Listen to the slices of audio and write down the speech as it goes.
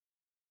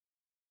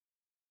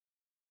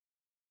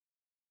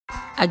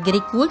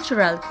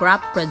Agricultural Crop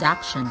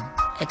Production,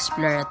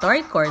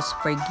 Exploratory Course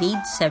for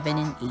Grade 7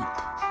 and 8.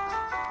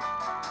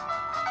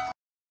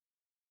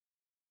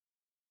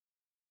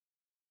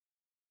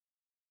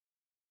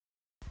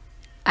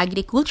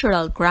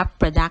 Agricultural Crop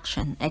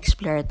Production,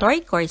 Exploratory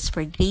Course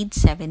for Grade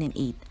 7 and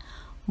 8,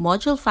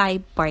 Module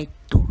 5, Part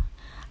 2.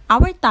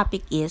 Our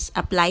topic is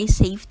Apply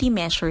Safety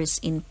Measures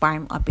in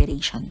Farm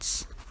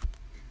Operations.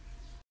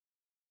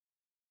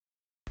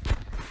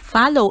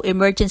 Follow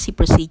emergency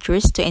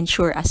procedures to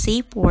ensure a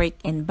safe work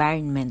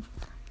environment.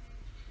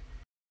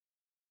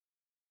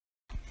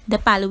 The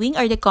following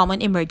are the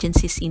common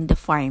emergencies in the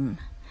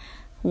farm.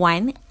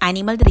 1.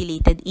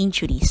 Animal-related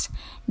injuries.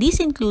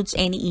 This includes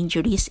any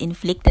injuries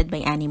inflicted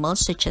by animals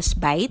such as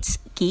bites,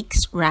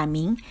 kicks,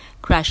 ramming,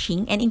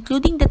 crushing, and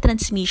including the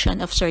transmission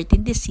of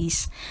certain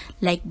disease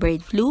like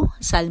bird flu,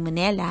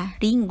 salmonella,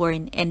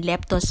 ringworm, and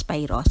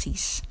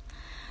leptospirosis.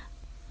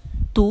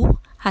 2.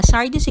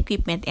 Hazardous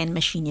equipment and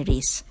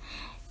machineries.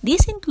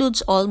 This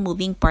includes all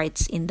moving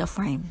parts in the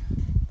farm.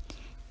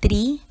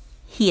 3.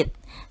 Heat.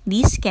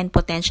 This can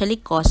potentially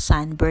cause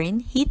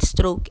sunburn, heat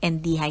stroke,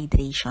 and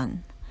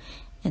dehydration.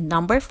 And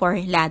number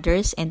 4,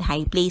 ladders and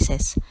high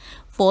places.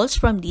 Falls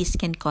from these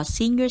can cause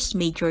seniors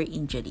major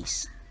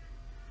injuries.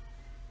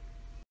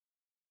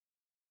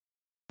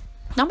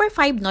 Number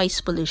 5, noise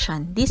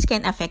pollution. This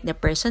can affect the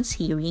person's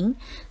hearing.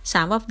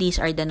 Some of these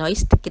are the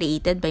noise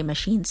created by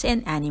machines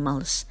and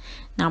animals.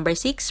 Number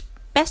 6,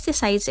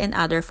 pesticides and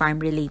other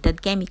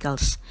farm-related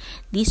chemicals.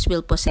 These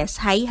will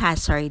possess high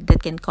hazard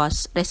that can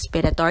cause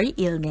respiratory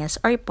illness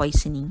or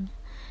poisoning.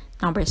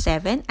 Number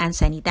 7,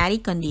 unsanitary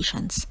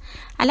conditions.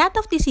 A lot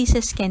of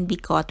diseases can be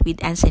caught with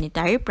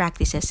unsanitary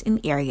practices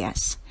in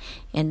areas.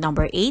 And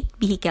number 8,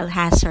 vehicle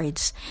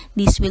hazards.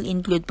 These will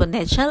include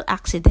potential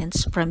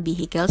accidents from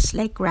vehicles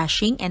like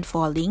crashing and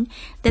falling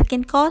that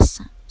can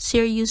cause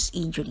serious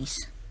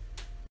injuries.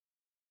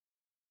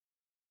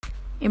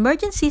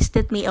 Emergencies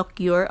that may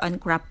occur on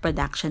crop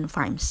production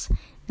farms.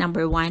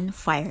 Number 1,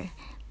 fire.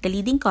 The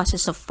leading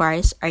causes of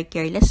fires are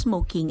careless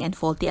smoking and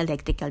faulty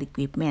electrical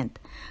equipment.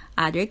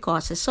 Other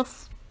causes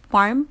of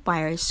farm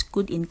fires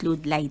could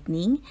include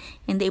lightning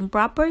and the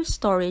improper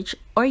storage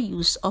or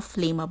use of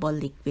flammable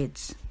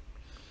liquids.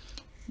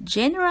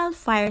 General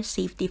fire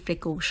safety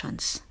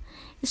precautions.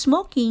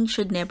 Smoking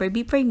should never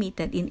be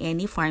permitted in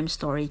any farm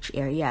storage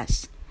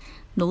areas.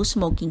 No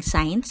smoking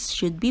signs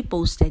should be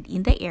posted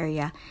in the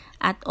area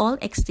at all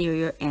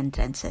exterior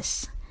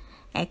entrances.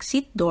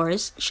 Exit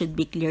doors should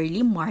be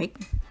clearly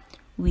marked.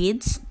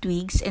 Weeds,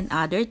 twigs, and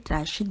other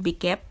trash should be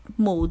kept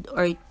mowed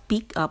or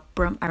picked up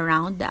from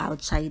around the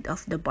outside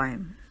of the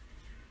barn.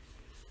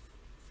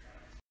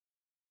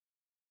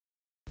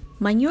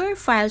 Manure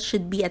piles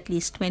should be at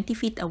least 20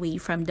 feet away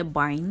from the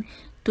barn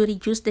to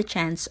reduce the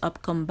chance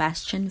of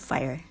combustion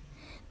fire.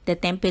 The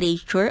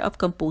temperature of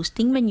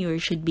composting manure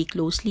should be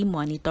closely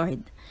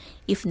monitored.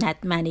 If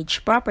not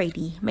managed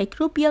properly,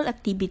 microbial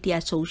activity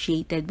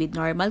associated with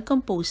normal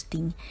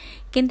composting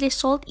can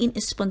result in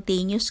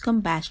spontaneous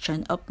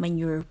combustion of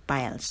manure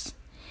piles.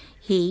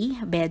 Hay,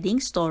 bedding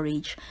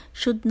storage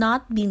should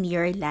not be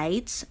near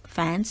lights,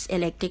 fans,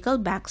 electrical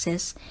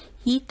boxes,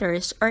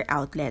 heaters, or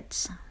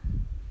outlets.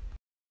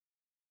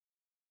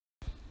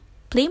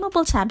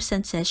 Flammable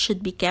substances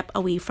should be kept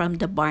away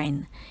from the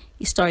barn.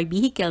 Store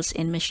vehicles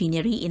and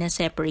machinery in a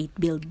separate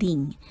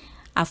building.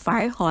 A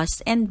fire hose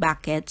and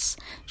buckets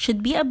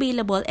should be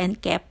available and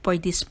kept for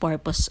this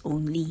purpose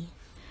only.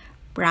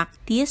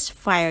 Practice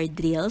fire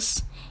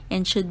drills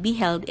and should be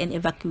held in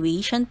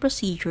evacuation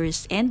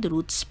procedures and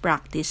routes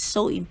practiced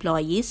so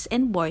employees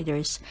and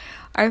boarders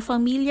are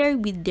familiar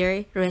with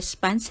their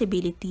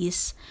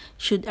responsibilities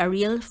should a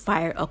real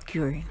fire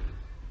occur.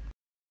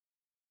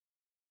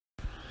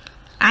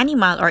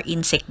 Animal or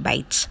insect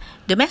bites.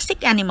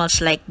 Domestic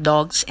animals like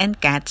dogs and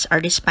cats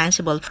are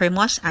responsible for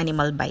most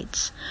animal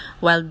bites.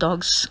 While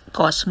dogs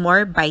cause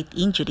more bite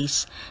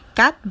injuries,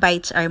 cat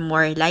bites are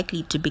more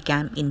likely to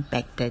become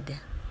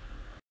infected.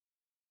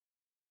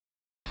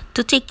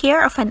 To take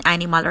care of an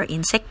animal or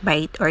insect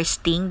bite or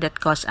sting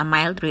that cause a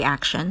mild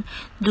reaction,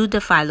 do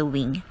the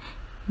following.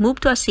 Move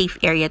to a safe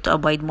area to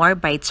avoid more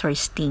bites or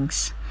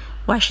stings.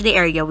 Wash the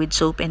area with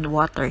soap and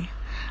water.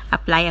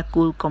 Apply a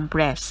cool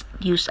compress.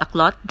 Use a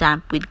cloth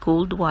damp with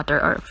cold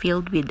water or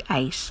filled with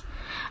ice.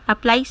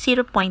 Apply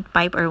 0.5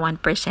 or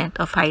 1%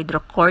 of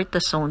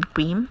hydrocortisone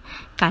cream,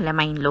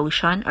 calamine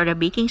lotion, or a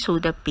baking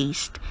soda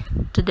paste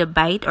to the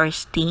bite or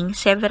sting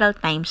several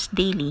times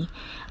daily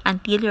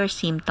until your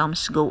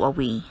symptoms go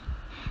away.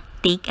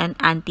 Take an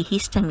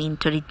antihistamine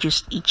to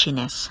reduce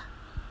itchiness.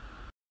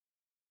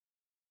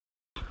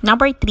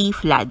 Number 3,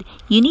 flood.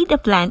 You need a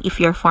plan if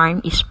your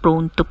farm is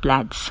prone to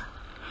floods.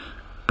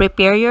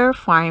 Prepare your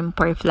farm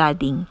for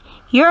flooding.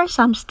 Here are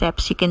some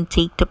steps you can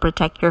take to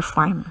protect your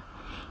farm.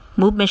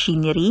 Move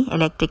machinery,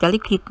 electrical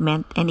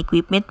equipment, and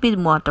equipment with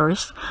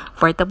motors,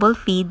 portable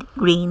feed,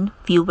 grain,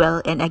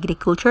 fuel, and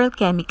agricultural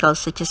chemicals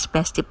such as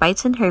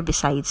pesticides and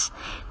herbicides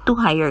to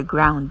higher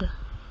ground.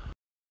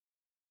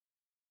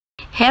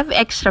 Have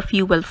extra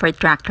fuel for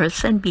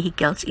tractors and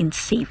vehicles in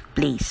safe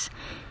place.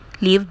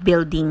 Leave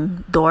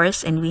building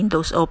doors and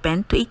windows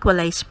open to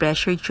equalize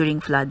pressure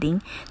during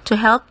flooding to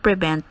help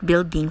prevent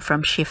building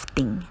from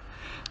shifting.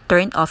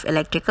 Turn off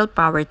electrical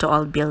power to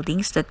all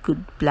buildings that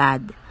could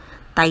flood.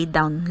 Tie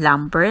down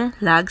lumber,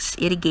 logs,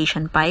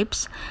 irrigation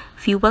pipes,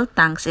 fuel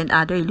tanks, and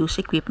other loose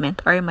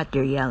equipment or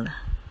material.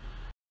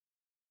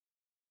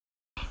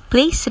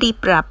 Place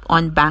riprap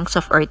on banks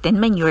of earth and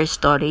manure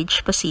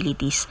storage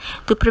facilities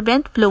to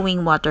prevent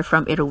flowing water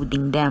from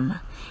eroding them.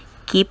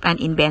 Keep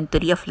an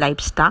inventory of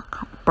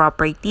livestock,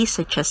 properties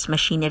such as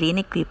machinery and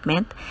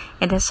equipment,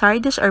 and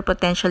hazardous or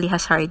potentially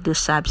hazardous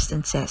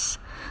substances.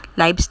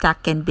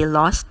 Livestock can be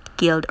lost,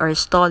 killed, or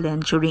stolen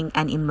during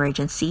an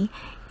emergency,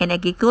 and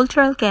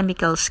agricultural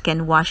chemicals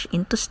can wash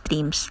into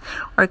streams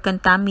or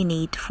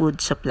contaminate food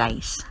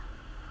supplies.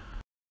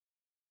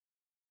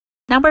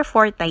 Number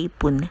 4,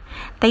 typhoon.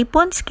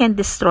 Typhoons can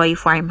destroy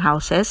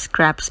farmhouses,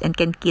 crops, and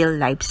can kill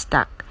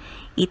livestock.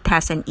 It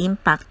has an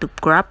impact to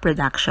crop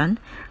production,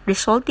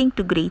 resulting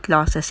to great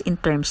losses in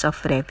terms of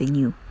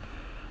revenue.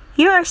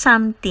 Here are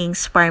some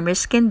things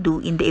farmers can do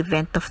in the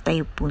event of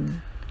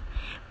typhoon.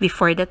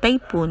 Before the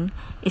typhoon,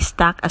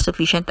 stock a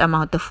sufficient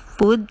amount of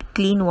food,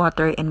 clean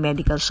water, and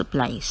medical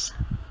supplies.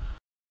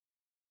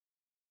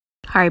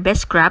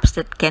 Harvest crops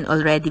that can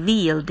already be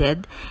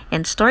yielded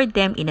and store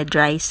them in a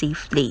dry,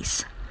 safe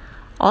place.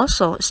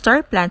 Also,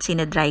 store plants in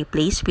a dry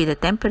place with a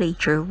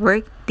temperature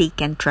where they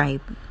can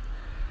thrive.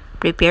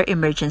 Prepare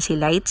emergency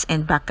lights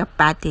and backup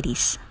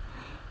batteries.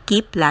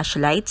 Keep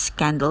flashlights,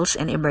 candles,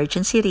 and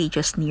emergency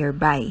radios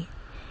nearby.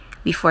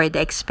 Before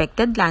the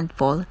expected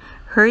landfall,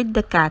 herd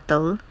the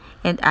cattle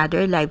and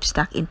other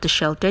livestock into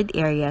sheltered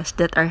areas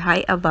that are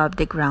high above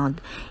the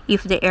ground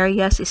if the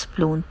areas is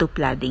prone to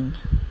flooding.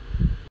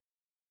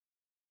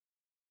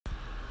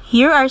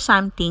 Here are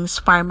some things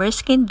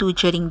farmers can do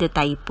during the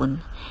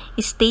typhoon.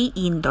 Stay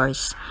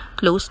indoors.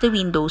 Close the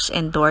windows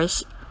and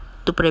doors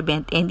to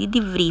prevent any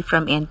debris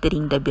from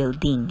entering the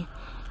building.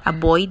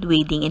 Avoid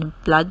wading in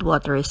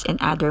floodwaters and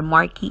other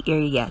murky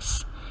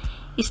areas.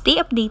 Stay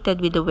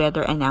updated with the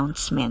weather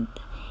announcement.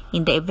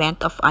 In the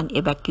event of an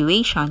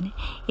evacuation,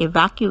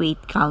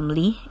 evacuate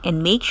calmly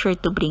and make sure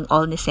to bring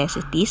all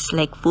necessities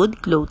like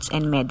food, clothes,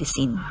 and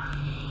medicine.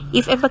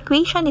 If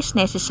evacuation is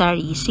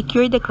necessary,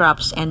 secure the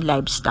crops and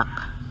livestock.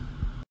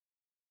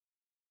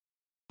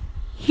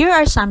 Here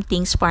are some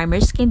things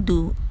farmers can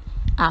do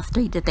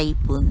after the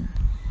typhoon.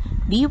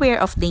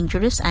 Beware of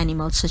dangerous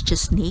animals such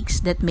as snakes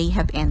that may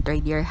have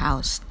entered your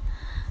house.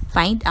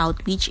 Find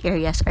out which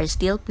areas are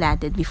still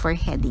flooded before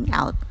heading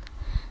out.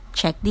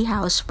 Check the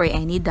house for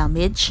any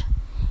damage.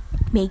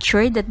 Make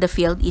sure that the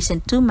field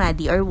isn't too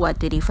muddy or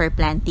watery for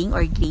planting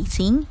or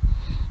grazing.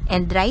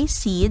 And dry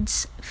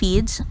seeds,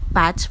 feeds,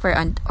 pots for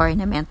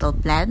ornamental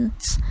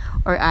plants,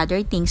 or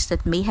other things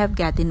that may have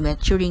gotten wet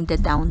during the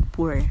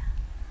downpour.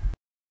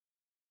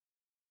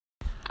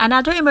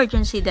 Another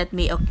emergency that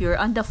may occur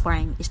on the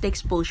farm is the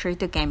exposure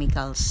to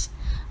chemicals.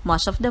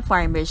 Most of the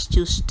farmers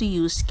choose to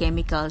use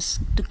chemicals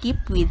to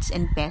keep weeds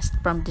and pests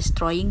from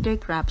destroying their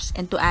crops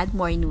and to add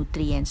more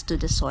nutrients to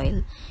the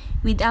soil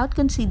without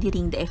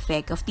considering the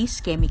effect of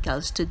these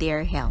chemicals to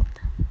their health.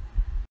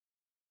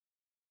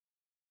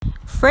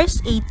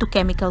 First aid to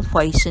chemical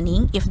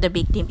poisoning if the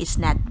victim is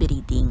not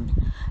breathing.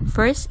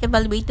 First,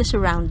 evaluate the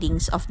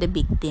surroundings of the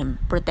victim.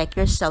 Protect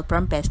yourself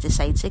from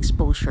pesticides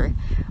exposure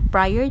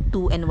prior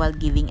to and while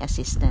giving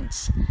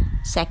assistance.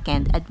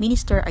 Second,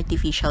 administer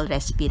artificial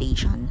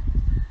respiration.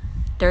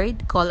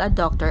 Third, call a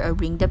doctor or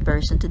bring the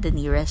person to the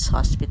nearest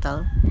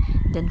hospital.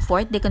 Then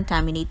fourth,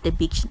 decontaminate the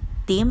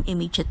victim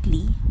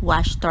immediately.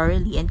 Wash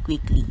thoroughly and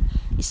quickly.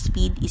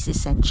 Speed is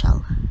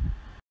essential.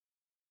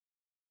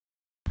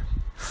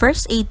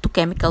 First aid to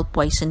chemical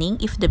poisoning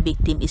if the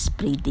victim is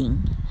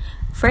breathing.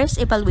 First,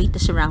 evaluate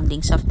the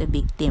surroundings of the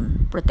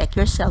victim. Protect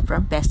yourself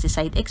from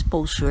pesticide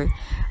exposure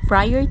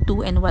prior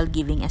to and while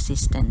giving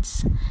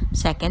assistance.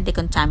 Second,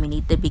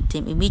 decontaminate the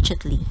victim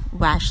immediately.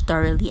 Wash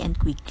thoroughly and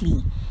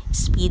quickly.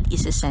 Speed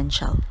is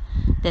essential.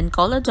 Then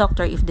call a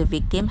doctor if the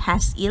victim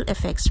has ill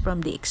effects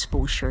from the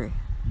exposure.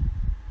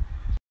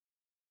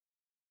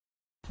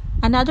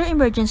 Another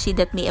emergency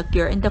that may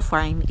occur in the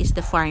farm is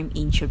the farm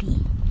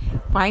injury.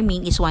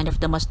 Farming is one of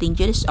the most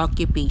dangerous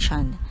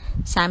occupations.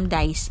 Some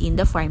dies in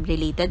the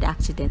farm-related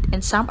accident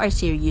and some are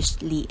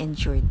seriously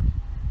injured.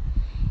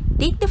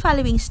 Take the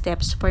following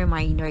steps for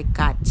minor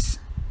cuts.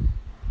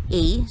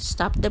 A.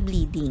 Stop the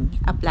bleeding.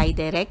 Apply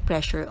direct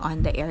pressure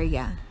on the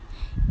area.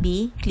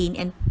 B. Clean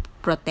and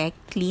protect.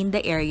 Clean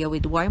the area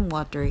with warm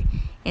water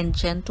and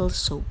gentle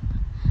soap.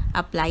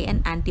 Apply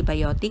an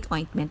antibiotic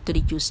ointment to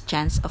reduce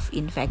chance of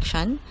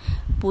infection.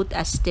 Put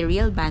a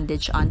sterile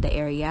bandage on the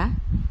area.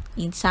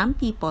 In some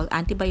people,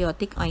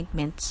 antibiotic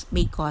ointments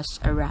may cause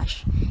a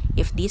rash.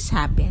 If this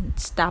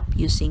happens, stop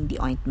using the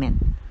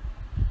ointment.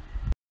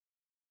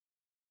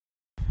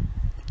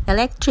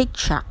 Electric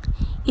shock.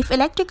 If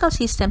electrical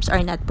systems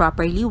are not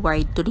properly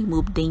wired to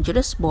remove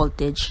dangerous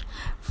voltage,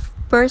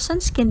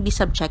 persons can be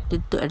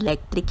subjected to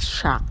electric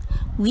shock,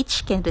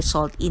 which can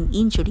result in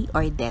injury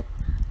or death.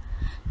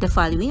 The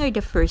following are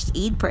the first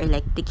aid for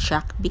electric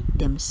shock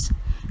victims.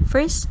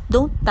 First,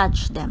 don't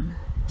touch them.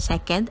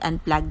 Second,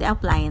 unplug the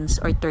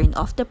appliance or turn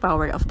off the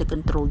power of the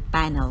control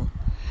panel.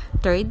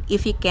 Third,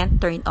 if you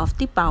can't turn off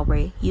the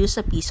power, use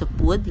a piece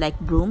of wood like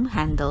broom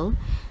handle,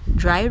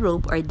 dry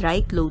rope, or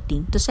dry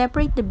clothing to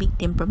separate the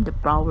victim from the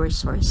power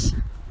source.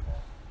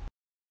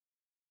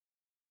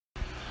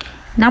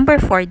 Number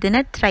 4, do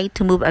not try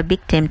to move a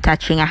victim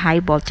touching a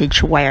high voltage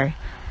wire.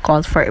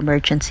 Call for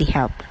emergency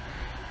help.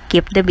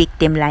 Keep the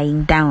victim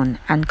lying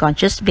down.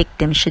 Unconscious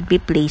victims should be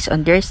placed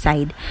on their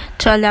side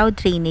to allow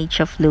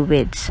drainage of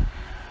fluids.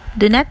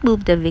 Do not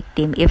move the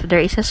victim if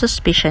there is a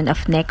suspicion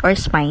of neck or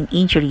spine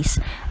injuries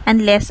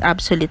unless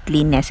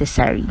absolutely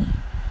necessary.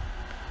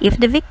 If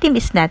the victim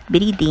is not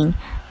breathing,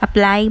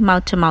 apply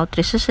mouth-to-mouth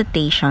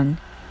resuscitation.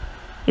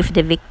 If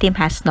the victim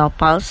has no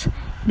pulse,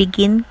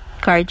 begin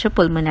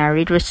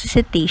cardiopulmonary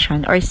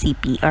resuscitation or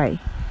CPR.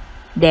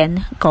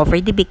 Then, cover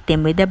the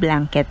victim with a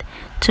blanket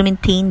to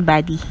maintain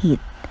body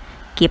heat.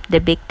 Keep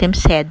the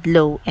victim's head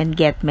low and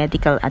get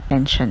medical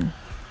attention.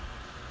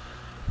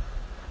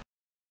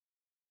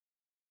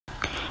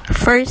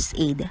 First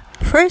aid.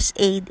 First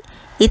aid,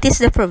 it is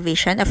the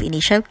provision of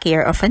initial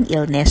care of an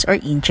illness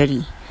or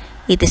injury.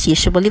 It is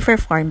usually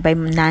performed by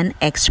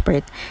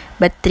non-expert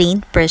but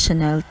trained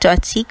personnel to a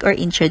sick or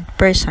injured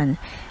person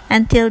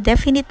until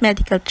definite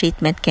medical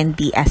treatment can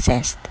be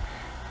assessed.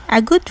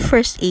 A good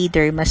first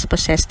aider must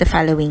possess the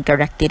following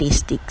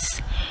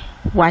characteristics: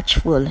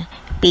 watchful,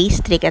 pay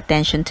strict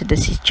attention to the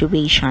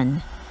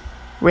situation;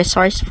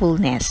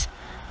 resourcefulness,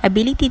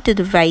 ability to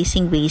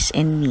devising ways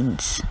and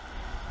means;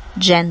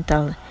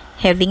 gentle,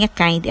 having a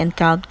kind and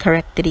calm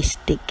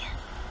characteristic;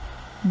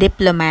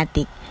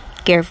 diplomatic,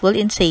 careful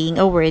in saying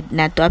a word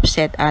not to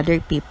upset other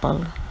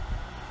people;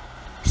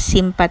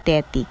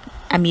 sympathetic,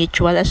 a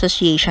mutual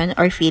association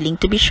or feeling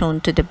to be shown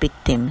to the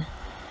victim;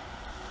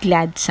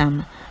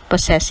 gladsome,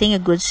 possessing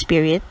a good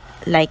spirit,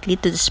 likely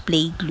to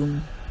display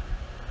gloom.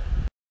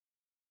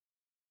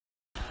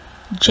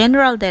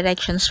 General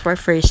directions for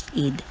first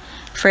aid.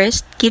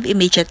 First, give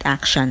immediate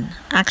action.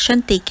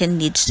 Action taken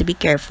needs to be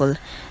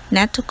careful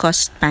not to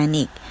cause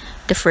panic.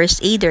 The first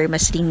aider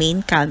must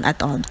remain calm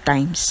at all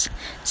times.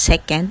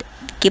 Second,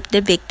 keep the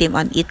victim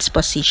on its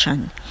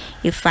position.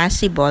 If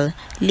possible,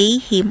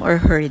 lay him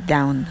or her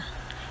down.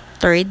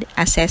 Third,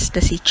 assess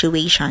the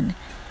situation.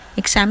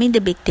 Examine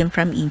the victim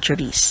from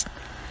injuries.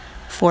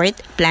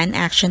 Fourth, plan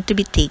action to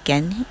be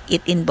taken.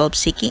 It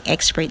involves seeking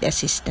expert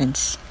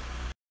assistance.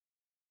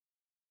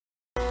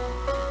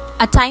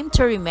 A time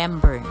to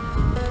remember.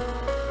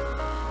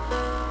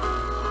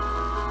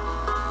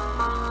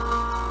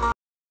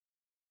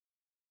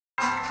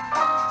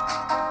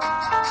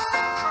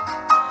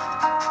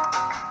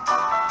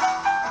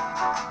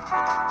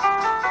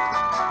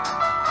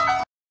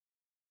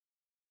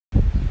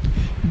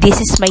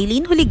 This is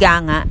Maylene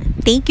Huliganga.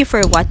 Thank you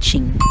for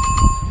watching.